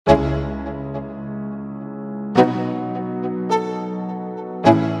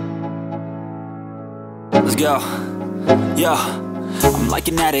Yo, yo, I'm like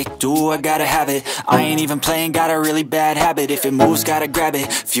an addict, do I gotta have it. I ain't even playing, got a really bad habit. If it moves, gotta grab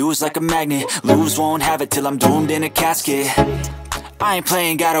it, fuse like a magnet. Lose, won't have it till I'm doomed in a casket. I ain't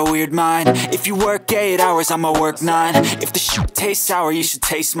playing, got a weird mind. If you work 8 hours, I'ma work 9. If the shit tastes sour, you should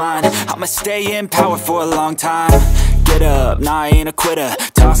taste mine. I'ma stay in power for a long time. Get up, nah, I ain't a quitter.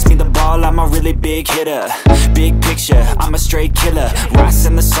 Toss me the ball, I'm a really big hitter. Big picture, I'm a straight killer.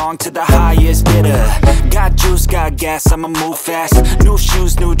 Rising the song to the highest bidder. Got juice, got gas, I'ma move fast. New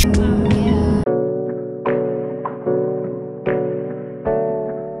shoes, new